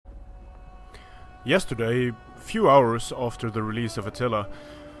Yesterday, few hours after the release of Attila,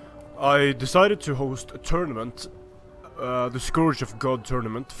 I decided to host a tournament, the Scourge of God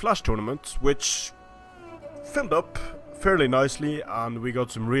tournament, Flash tournament, which filled up fairly nicely and we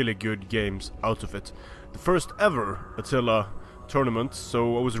got some really good games out of it. The first ever Attila tournament,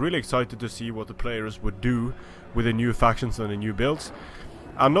 so I was really excited to see what the players would do with the new factions and the new builds.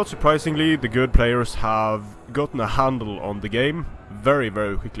 And not surprisingly, the good players have gotten a handle on the game very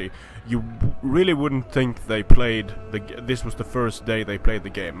quickly. You really wouldn't think they played this was the first day they played the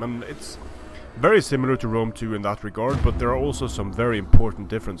game, and it's very similar to Rome 2 in that regard, but there are also some very important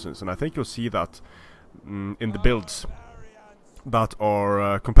differences, and I think you'll see that in the builds that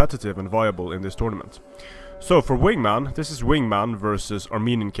are competitive and viable in this tournament. So for Wingman, this is Wingman versus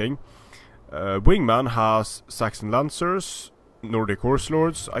Armenian King. Wingman has Saxon Lancers, Nordic Horse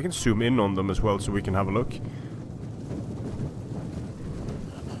Lords. I can zoom in on them as well so we can have a look.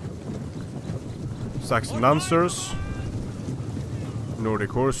 Saxon Lancers,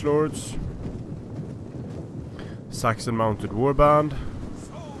 Nordic Horse Lords, Saxon Mounted Warband,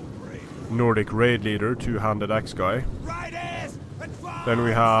 Nordic Raid Leader, two-handed axe guy. Then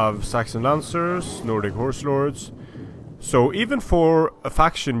we have Saxon Lancers, Nordic Horse Lords. So even for a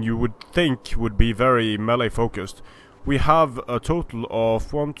faction you would think would be very melee focused, we have a total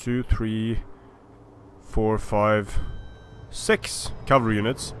of 1, 2, 3, 4, 5, 6 cavalry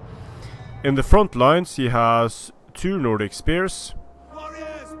units. In the front lines he has 2 Nordic Spears.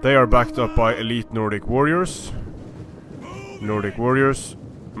 They are backed up by elite Nordic Warriors. Nordic Warriors,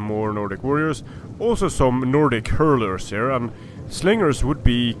 more Nordic Warriors. Also some Nordic Hurlers here, and Slingers would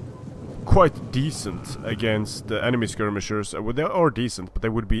be quite decent against the enemy skirmishers. Well, they are decent, but they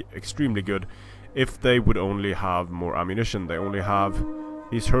would be extremely good if they would only have more ammunition. They only have,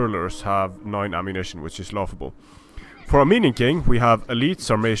 these Hurlers have 9 ammunition, which is laughable. For Armenian King, we have elite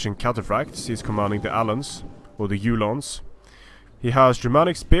Sarmatian Cataphracts. He's commanding the Alans, or the Ulans. He has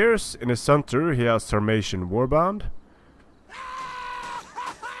Germanic Spears. In his center, he has Sarmatian Warband.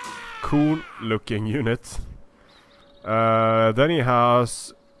 Cool looking unit. Then he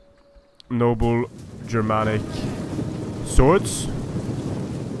has noble Germanic swords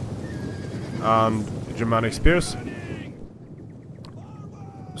and Germanic spears.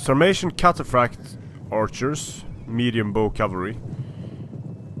 Sarmatian Cataphract archers, medium bow cavalry.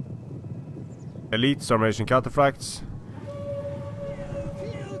 Elite Sarmatian Cataphracts.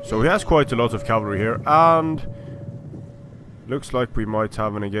 So he has quite a lot of cavalry here, and looks like we might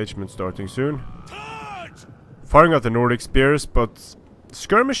have an engagement starting soon. Firing at the Nordic spears, but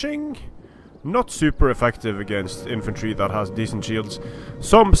skirmishing not super effective against infantry that has decent shields.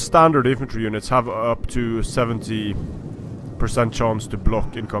 Some standard infantry units have up to 70% chance to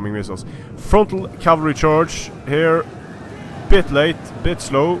block incoming missiles. Frontal cavalry charge here, bit late, bit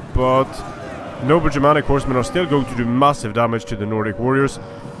slow, but noble Germanic horsemen are still going to do massive damage to the Nordic warriors.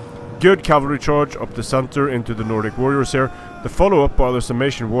 Good cavalry charge up the center into the Nordic warriors here. The follow-up by the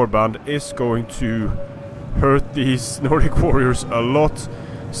Sarmatian warband is going to hurt these Nordic warriors a lot.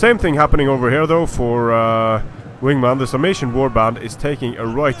 Same thing happening over here though for Wingman. The Sarmatian warband is taking a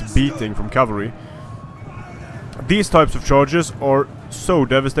right beating from cavalry. These types of charges are so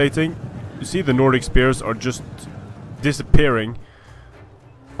devastating. You see the Nordic spears are just disappearing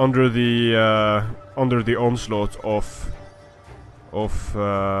under the onslaught of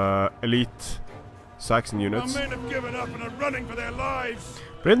elite Saxon units. Our men have given up and are running for their lives.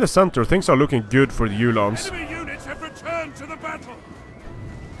 But in the center, things are looking good for the Ulans. Enemy units have returned to the battle.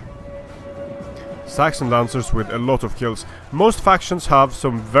 Saxon Lancers with a lot of kills. Most factions have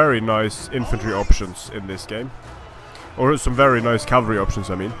some very nice infantry options in this game. Or some very nice cavalry options,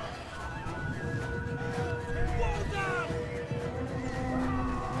 I mean.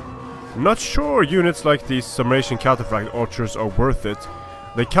 I'm not sure units like these Sarmatian Cataphract archers are worth it.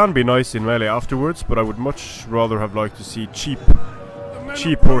 They can be nice in melee afterwards, but I would much rather have liked to see cheap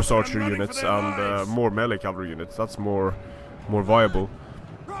horse archer units and more melee cavalry units. That's more viable.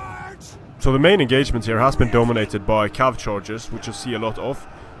 So the main engagement here has been dominated by cav charges, which you'll see a lot of.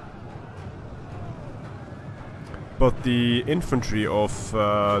 But the infantry of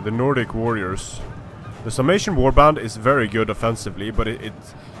the Nordic warriors, the Sarmatian warband is very good offensively, but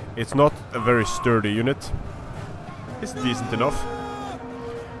it's not a very sturdy unit. It's decent enough,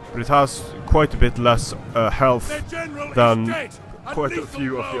 but it has quite a bit less health than quite a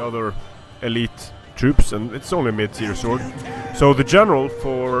few of the other elite troops, and it's only a mid-tier sword. So the general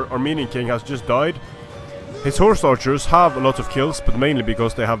for Armenian King has just died. His horse archers have a lot of kills, but mainly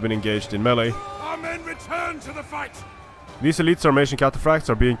because they have been engaged in melee. Our men return to the fight. These elite Sarmatian Cataphracts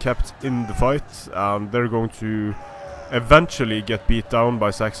are being kept in the fight, and they're going to eventually get beat down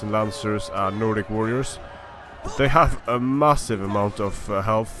by Saxon Lancers and Nordic Warriors. But they have a massive amount of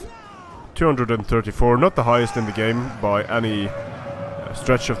health. 234, not the highest in the game by any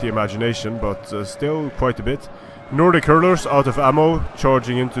stretch of the imagination, but still quite a bit. Nordic Hurlers out of ammo,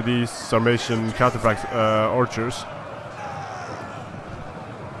 charging into these Sarmatian Cataphract archers.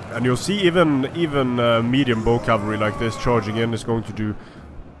 And you'll see even medium bow cavalry like this charging in is going to do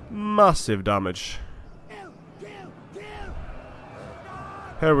massive damage.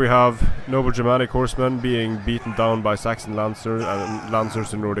 Here we have noble Germanic horsemen being beaten down by Saxon Lancers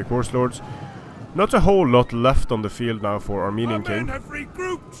and Nordic horse lords. Not a whole lot left on the field now for Armenian King.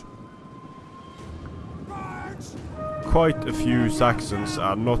 Quite a few Saxons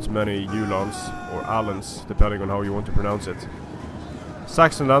and not many Ulans or Alans, depending on how you want to pronounce it.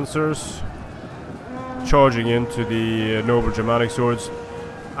 Saxon Lancers charging into the noble Germanic swords.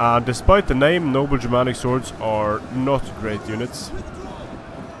 And despite the name, noble Germanic swords are not great units.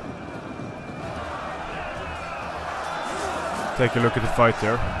 Take a look at the fight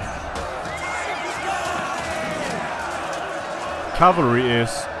there. Cavalry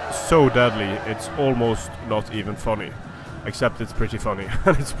is so deadly, it's almost not even funny. Except it's pretty funny,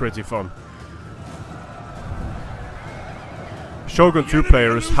 and it's pretty fun. Shogun 2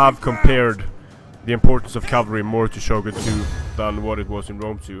 players have compared the importance of cavalry more to Shogun 2 than what it was in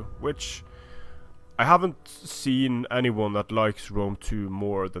Rome 2, which I haven't seen anyone that likes Rome 2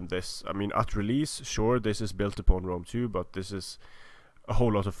 more than this. I mean, at release, sure, this is built upon Rome 2, but this is a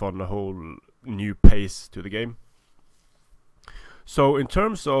whole lot of fun, a whole new pace to the game. So, in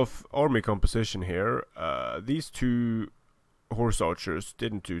terms of army composition here, these two horse archers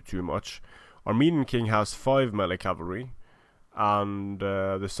didn't do too much. Armenian King has 5 melee cavalry, and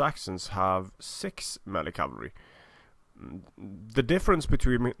the Saxons have 6 melee cavalry. The difference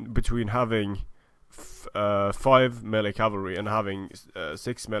between having 5 melee cavalry and having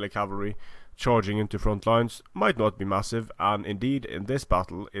 6 melee cavalry charging into front lines might not be massive, and indeed in this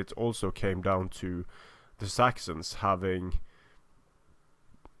battle it also came down to the Saxons having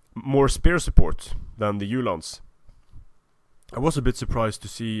more spear support than the Ulans. I was a bit surprised to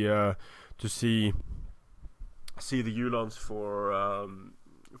see the Ulans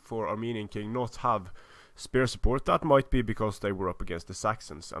for Armenian King not have spear support. That might be because they were up against the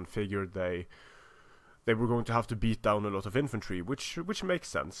Saxons and figured they were going to have to beat down a lot of infantry, which makes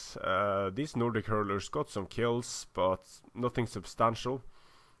sense. These Nordic hurlers got some kills, but nothing substantial.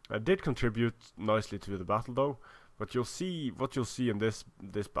 Did contribute nicely to the battle though. But what you'll see in this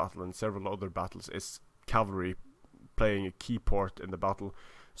battle and several other battles is cavalry playing a key part in the battle.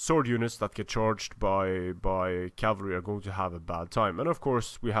 Sword units that get charged by cavalry are going to have a bad time. And of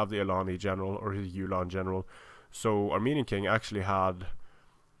course we have the Alani general or the Ulan general. So Armenian King actually had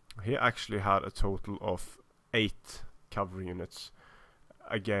a total of 8 cavalry units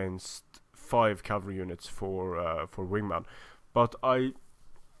against 5 cavalry units for Wingman. But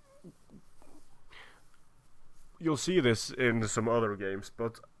you'll see this in some other games,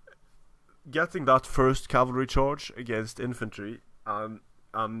 but getting that first cavalry charge against infantry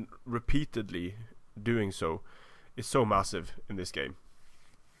and repeatedly doing so is so massive in this game.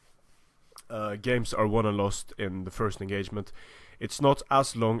 Games are won and lost in the first engagement. It's not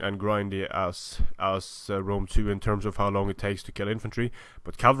as long and grindy as Rome 2 in terms of how long it takes to kill infantry,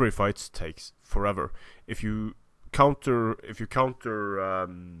 but cavalry fights takes forever. If you counter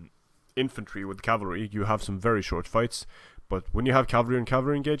infantry with cavalry, you have some very short fights, but when you have cavalry and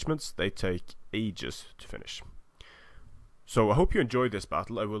cavalry engagements, they take ages to finish. So I hope you enjoyed this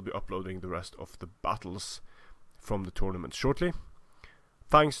battle. I will be uploading the rest of the battles from the tournament shortly.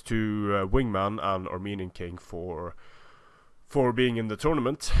 Thanks to Wingman and Armenian King for being in the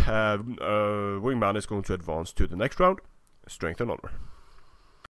tournament. Wingman is going to advance to the next round. Strength and honor.